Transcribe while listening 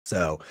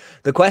So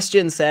the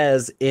question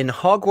says, in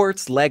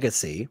Hogwarts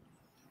Legacy,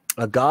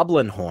 a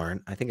goblin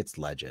horn, I think it's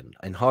legend.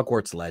 In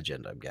Hogwarts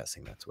Legend, I'm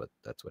guessing that's what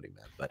he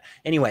meant. But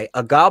anyway,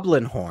 a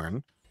goblin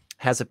horn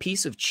has a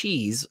piece of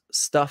cheese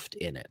stuffed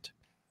in it.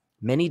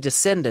 Many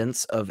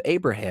descendants of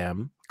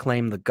Abraham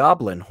claim the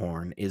goblin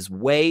horn is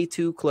way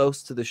too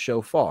close to the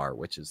shofar,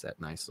 which is that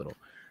nice little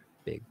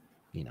big,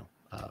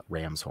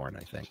 ram's horn,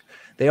 I think.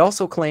 They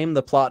also claim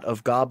the plot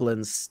of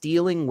goblins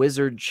stealing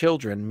wizard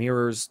children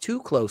mirrors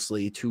too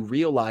closely to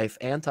real-life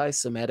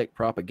anti-Semitic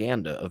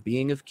propaganda of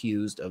being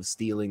accused of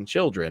stealing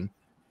children.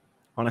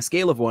 On a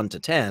scale of 1 to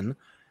 10,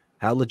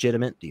 how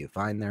legitimate do you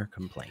find their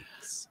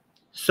complaints?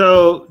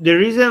 So the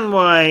reason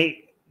why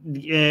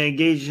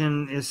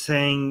Gajan is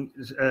saying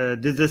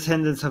the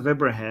descendants of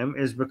Abraham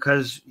is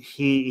because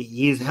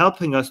he's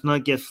helping us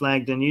not get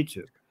flagged on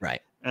YouTube.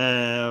 Right.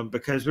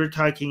 Because we're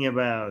talking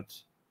about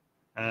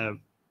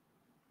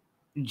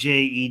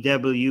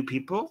JEW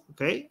people,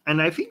 okay?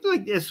 And I think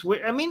like this,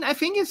 I mean, I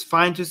think it's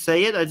fine to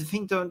say it. I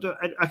think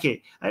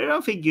I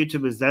don't think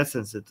YouTube is that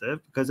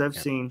sensitive because I've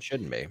seen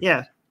shouldn't be.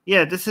 Yeah,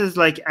 this is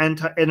like and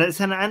it's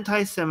an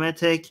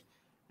anti-Semitic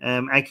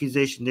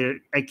accusation. They're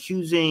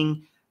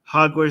accusing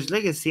Hogwarts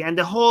Legacy and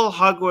the whole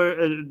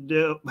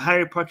the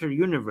Harry Potter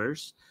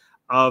universe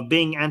of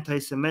being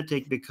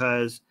anti-Semitic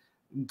because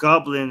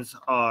goblins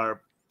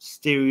are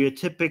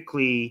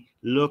stereotypically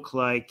look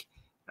like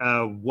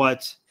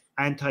what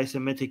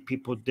anti-Semitic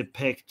people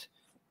depict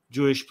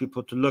Jewish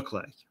people to look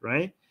like,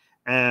 right?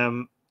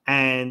 And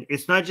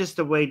it's not just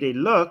the way they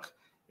look;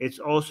 it's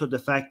also the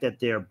fact that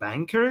they're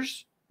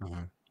bankers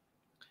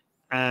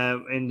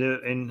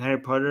in Harry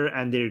Potter,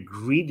 and they're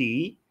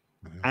greedy,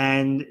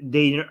 and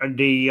they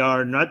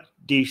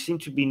seem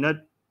to be not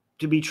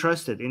to be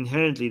trusted.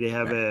 Inherently, they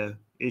have a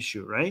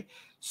issue, right?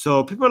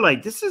 So people are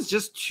like, this is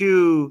just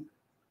too.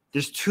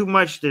 There's too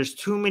much. There's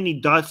too many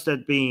dots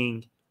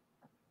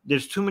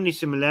there's too many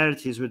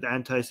similarities with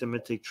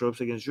anti-Semitic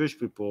tropes against Jewish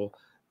people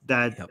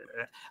that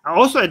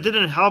also it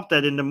didn't help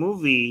that in the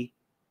movie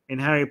in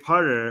Harry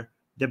Potter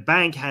the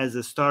bank has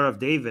a Star of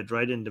David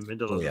right in the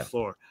middle of the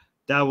floor.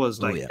 That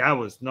was like that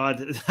was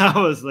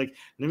like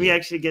let me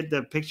actually get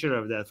the picture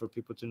of that for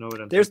people to know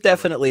what I'm There's talking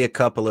definitely a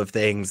couple of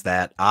things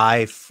that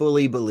I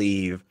fully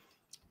believe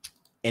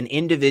an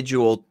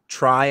individual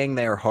trying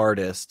their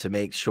hardest to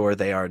make sure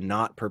they are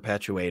not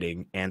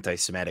perpetuating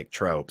anti-Semitic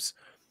tropes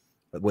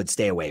would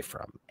stay away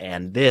from.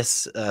 And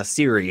this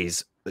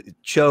series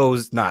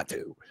chose not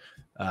to.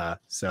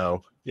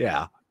 So,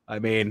 yeah, I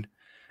mean,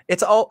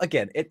 it's all,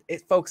 again,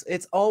 folks,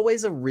 it's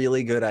always a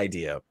really good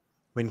idea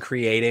when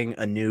creating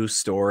a new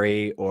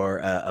story or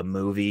a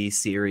movie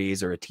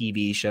series or a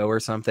TV show or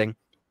something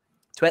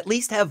to at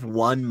least have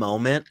one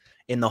moment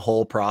in the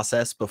whole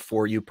process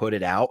before you put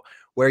it out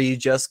where you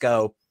just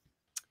go,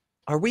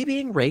 are we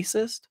being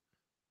racist?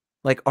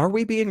 Like, are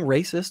we being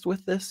racist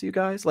with this, you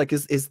guys? Like,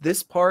 is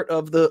this part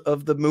of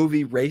the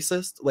movie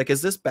racist? Like,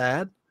 is this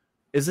bad?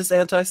 Is this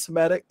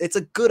anti-Semitic? It's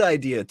a good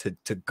idea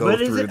to go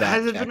through that.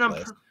 Has it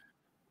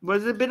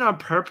been on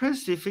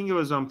purpose? Do you think it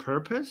was on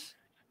purpose?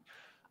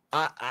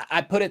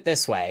 I put it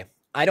this way.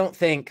 I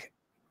think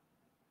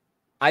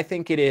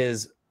it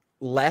is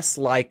less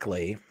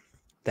likely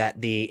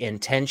that the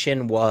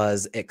intention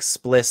was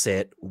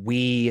explicit.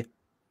 We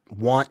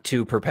want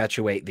to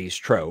perpetuate these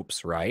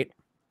tropes, right?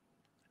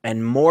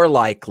 And more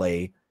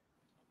likely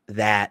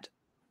that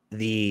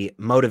the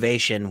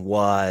motivation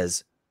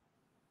was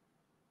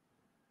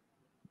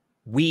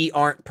we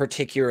aren't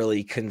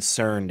particularly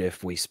concerned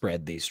if we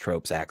spread these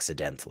tropes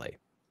accidentally,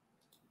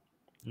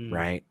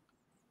 right?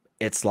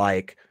 It's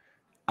like,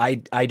 I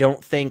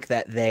don't think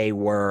that they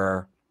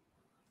were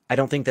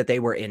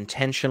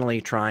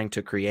intentionally trying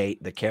to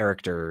create the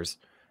characters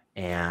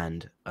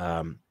and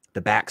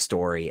the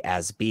backstory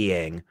as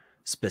being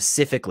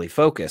specifically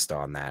focused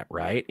on that,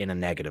 right, in a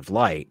negative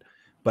light.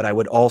 But I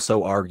would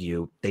also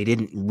argue they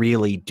didn't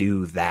really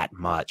do that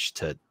much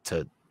to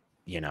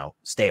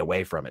stay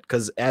away from it,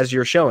 because as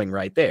you're showing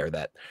right there,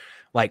 that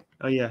like,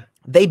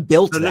 they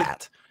built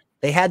that.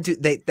 They had to.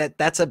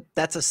 That's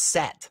a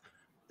set.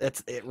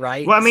 That's it,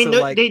 right? Well, I mean,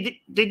 so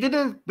they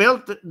didn't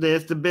build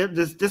this.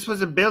 This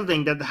was a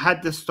building that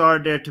had the star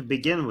there to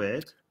begin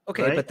with.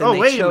 Okay, right? but then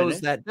they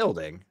chose that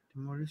building.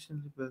 More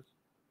recently built.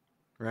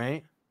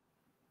 Right?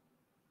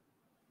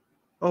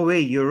 Oh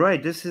wait, you're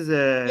right. This is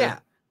a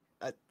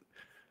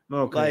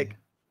okay. Like,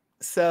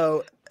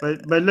 so,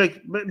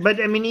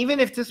 but I mean, even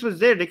if this was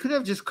there, they could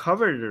have just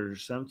covered it or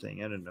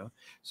something. I don't know.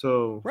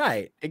 So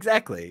right,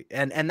 exactly,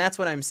 and that's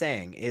what I'm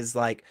saying is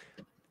like.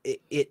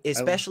 It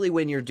especially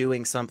when you're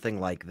doing something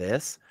like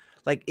this,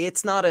 like,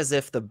 it's not as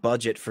if the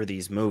budget for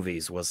these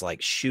movies was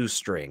like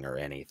shoestring or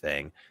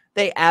anything.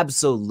 They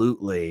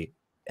absolutely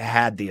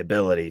had the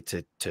ability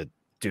to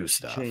do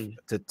stuff,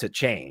 to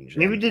change.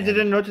 Maybe they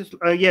didn't notice.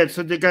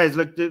 So the guys,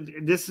 look,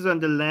 this is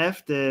on the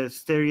left, the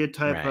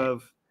stereotype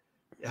of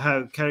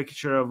how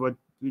caricature of what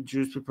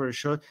Jewish people are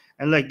shown,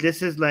 and like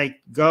this is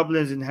like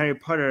goblins in Harry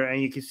Potter,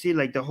 and you can see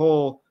like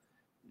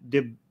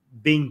the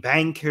being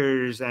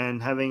bankers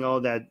and having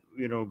all that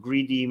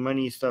greedy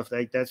money stuff,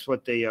 like that's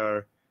what they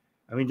are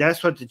I mean,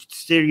 that's what the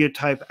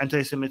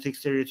anti-Semitic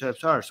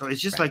stereotypes are. So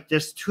it's just like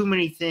there's too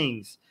many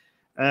things.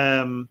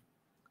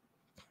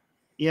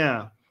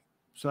 Yeah.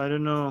 So I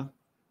don't know.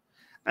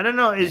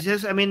 It's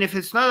just, I mean, if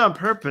it's not on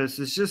purpose,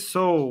 it's just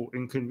so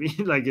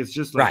inconvenient. Like it's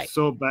just like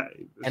so bad.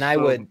 And I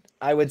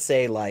would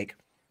say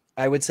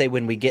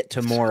when we get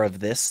to more of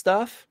this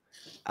stuff,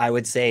 I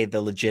would say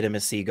the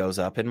legitimacy goes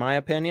up, in my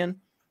opinion.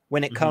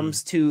 When it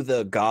comes to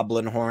the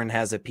goblin horn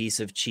has a piece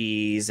of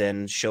cheese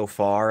and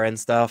shofar and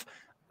stuff,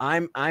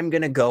 I'm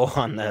gonna go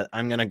on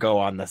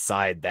the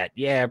side that,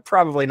 yeah,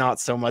 probably not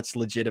so much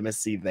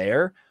legitimacy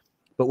there.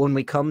 But when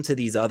we come to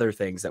these other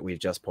things that we've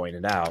just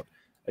pointed out,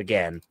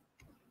 again,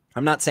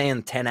 I'm not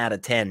saying 10 out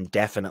of 10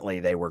 definitely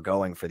they were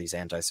going for these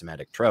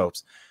anti-Semitic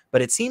tropes,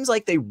 but it seems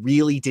like they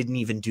really didn't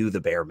even do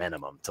the bare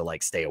minimum to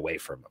like stay away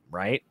from them,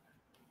 right?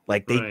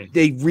 Like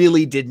they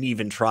really didn't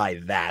even try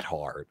that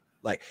hard.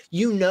 Like,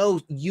 you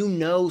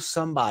know,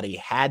 somebody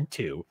had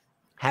to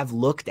have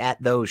looked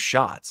at those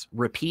shots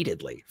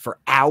repeatedly for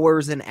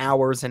hours and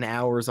hours and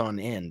hours on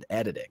end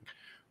editing,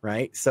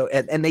 right? So,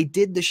 and they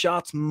did the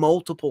shots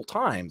multiple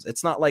times.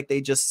 It's not like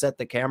they just set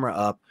the camera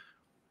up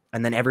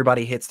and then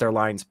everybody hits their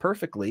lines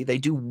perfectly. They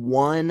do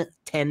one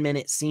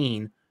 10-minute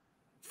scene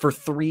for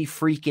 3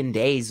 freaking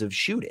days of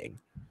shooting.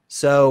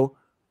 So,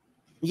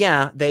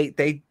 yeah,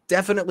 they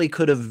definitely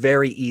could have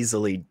very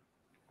easily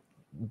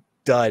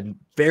done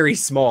very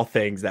small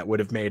things that would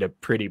have made a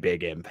pretty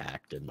big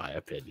impact, in my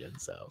opinion.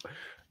 So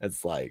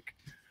it's like,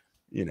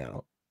 you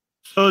know.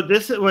 So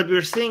this is what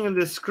we're seeing on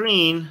the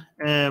screen,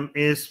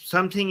 is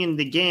something in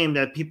the game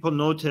that people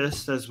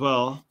noticed as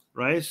well,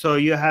 right? So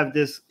you have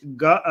this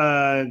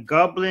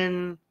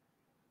goblin,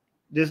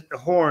 this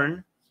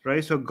horn,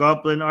 right? So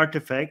goblin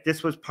artifact.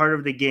 This was part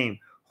of the game.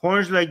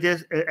 Horns like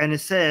this, and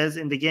it says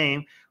in the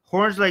game,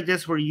 horns like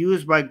this were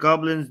used by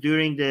goblins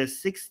during the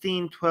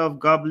 1612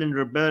 Goblin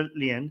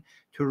Rebellion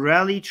to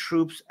rally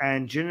troops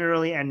and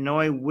generally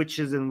annoy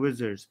witches and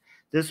wizards.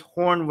 This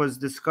horn was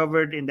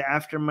discovered in the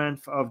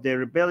aftermath of the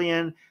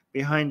rebellion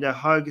behind the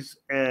hog's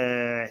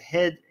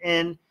head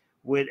end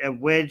with a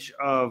wedge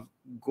of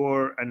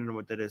gore. I don't know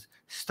what that is.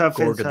 Stuff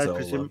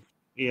inside.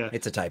 Yeah,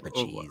 it's a type of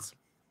cheese.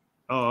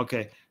 Oh,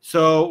 okay.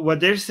 So what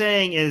they're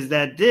saying is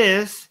that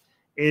this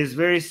is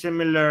very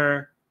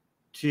similar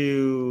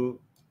to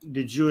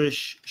the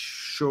Jewish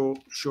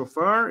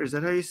shofar. Is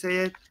that how you say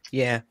it?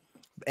 Yeah.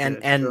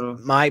 And so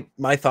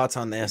my thoughts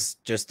on this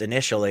just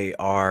initially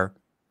are,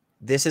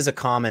 this is a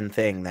common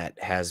thing that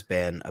has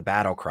been a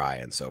battle cry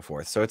and so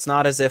forth. So it's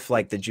not as if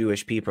like the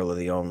Jewish people are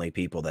the only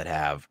people that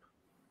have,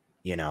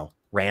 you know,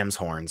 ram's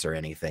horns or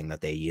anything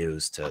that they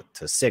use to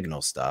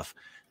signal stuff.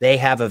 They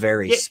have a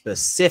very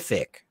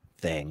specific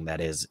thing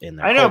that is in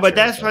their culture, but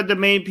that's what the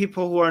main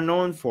people who are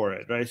known for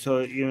it, right? So,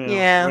 you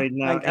know, right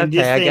now, I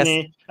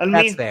guess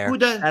that's fair.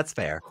 That's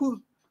fair.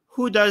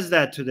 Who does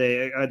that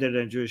today other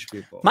than Jewish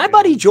people? My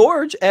buddy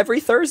George every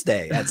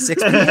Thursday at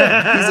 6 p.m.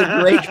 He's a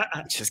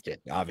great. Just kidding.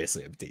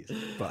 Obviously, I'm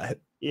teasing, but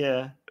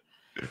yeah.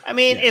 I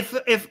mean, if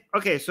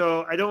okay,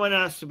 so I don't want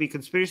us to be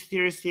conspiracy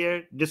theorists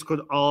here. This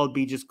could all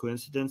be just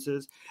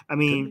coincidences. I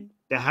mean,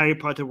 the Harry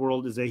Potter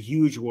world is a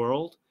huge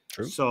world.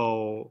 True.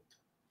 So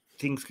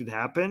things could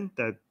happen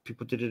that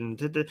people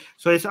didn't intend.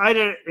 So it's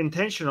either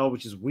intentional,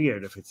 which is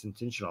weird if it's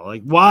intentional.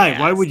 Like, why? Yes.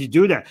 Why would you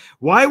do that?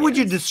 Why would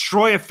you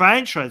destroy a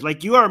franchise?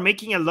 Like, you are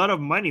making a lot of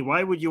money.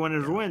 Why would you want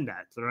to ruin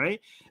that?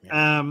 Right?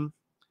 Yeah.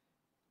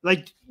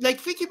 Like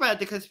think about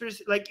the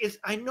conspiracy. Like,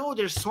 I know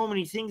there's so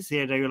many things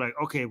here that you're like,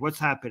 okay, what's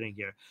happening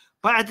here?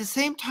 But at the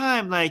same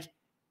time, like,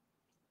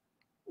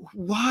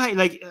 why?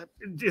 Like,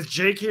 if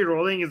J.K.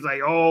 Rowling is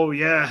like, oh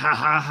yeah, ha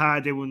ha ha,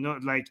 they will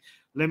not, like,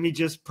 let me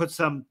just put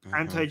some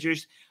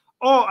anti-Jewish.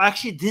 Oh,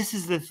 actually, this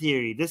is the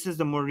theory. This is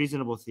the more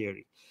reasonable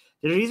theory.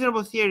 The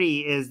reasonable theory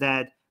is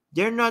that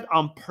they're not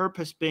on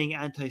purpose being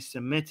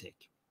anti-Semitic.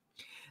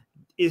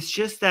 It's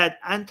just that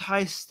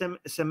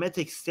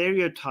anti-Semitic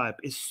stereotype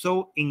is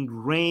so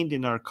ingrained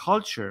in our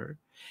culture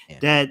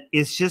that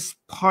it's just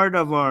part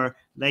of our,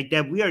 like,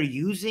 that we are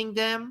using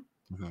them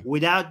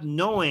without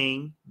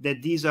knowing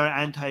that these are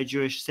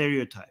anti-Jewish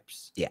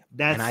stereotypes. Yeah.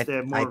 That's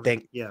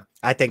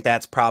I think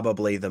that's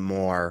probably the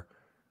more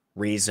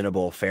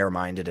reasonable,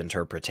 fair-minded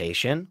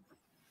interpretation.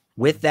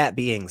 With that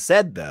being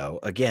said, though,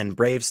 again,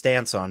 brave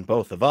stance on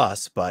both of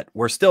us, but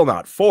we're still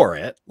not for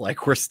it.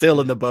 Like, we're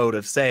still in the boat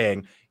of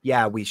saying,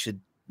 yeah, we should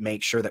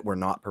make sure that we're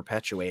not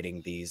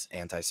perpetuating these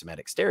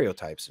anti-Semitic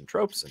stereotypes and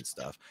tropes and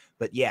stuff.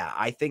 But yeah,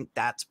 I think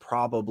that's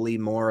probably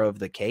more of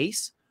the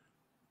case,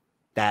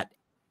 that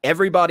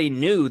everybody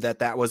knew that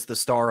that was the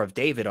Star of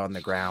David on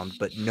the ground,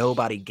 but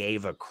nobody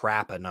gave a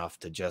crap enough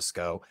to just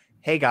go,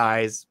 hey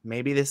guys,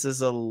 maybe this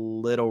is a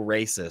little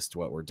racist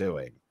what we're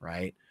doing,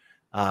 right?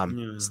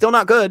 Still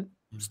not good,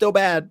 still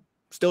bad,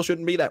 still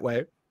shouldn't be that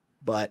way,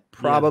 but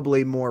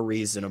probably more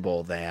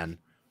reasonable than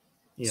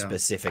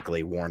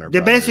specifically Warner Brothers.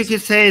 The best you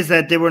could say is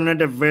that they were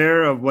not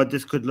aware of what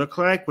this could look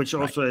like, which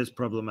also is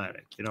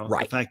problematic, you know,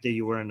 the fact that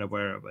you weren't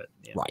aware of it.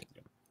 Yeah. Right.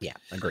 Yeah,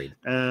 agreed.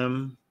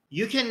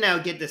 You can now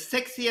get the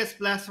sexiest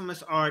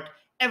blasphemous art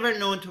ever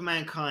known to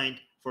mankind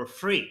for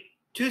free.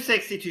 Too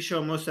sexy to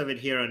show most of it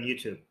here on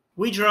YouTube.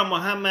 We draw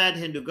Muhammad,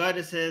 Hindu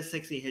goddesses,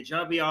 sexy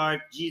hijabi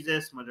art,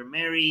 Jesus, Mother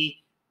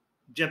Mary,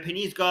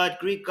 Japanese god,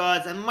 Greek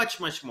gods, and much,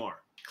 much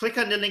more. Click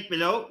on the link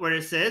below where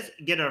it says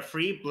get our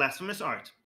free blasphemous art.